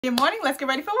Good morning, let's get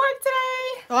ready for work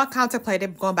today. So I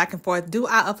contemplated going back and forth. Do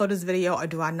I upload this video or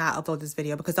do I not upload this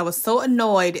video? Because I was so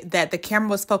annoyed that the camera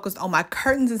was focused on my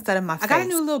curtains instead of my face. I got a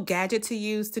new little gadget to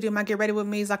use to do my get ready with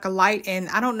me. It's like a light, and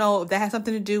I don't know if that has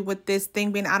something to do with this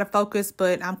thing being out of focus,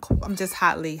 but I'm just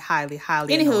highly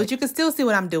anywho, you can still see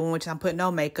what I'm doing, which I'm putting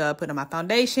on makeup, putting on my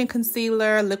foundation,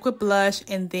 concealer, liquid blush,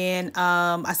 and then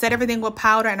I set everything with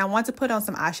powder, and I want to put on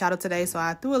some eyeshadow today, so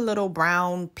I threw a little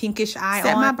brown pinkish eye on.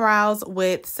 Set my brows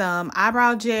with some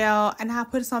eyebrow gel, and I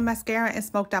put some mascara and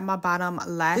smoked out my bottom lash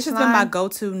line. This has been my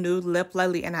go-to nude lip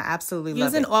lately, and I absolutely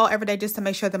love it. Using oil every day just to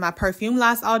make sure that my perfume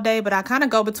lasts all day, but I kind of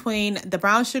go between the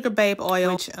Brown Sugar Babe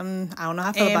oil, which I don't know how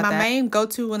I feel about that. And my main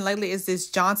go-to one lately is this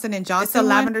Johnson & Johnson. It's a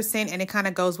lavender scent, and it kind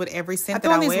of goes with every scent that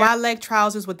I wear. I threw on these wide leg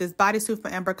trousers with this bodysuit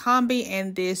from Abercrombie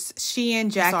and this Shein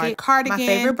jacket, cardigan, my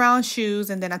favorite brown shoes,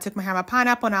 and then I took my hair, my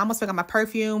pineapple, and I almost forgot my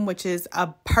perfume, which is a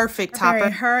perfect topper.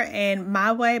 Her and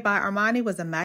My Way by Armani was a match.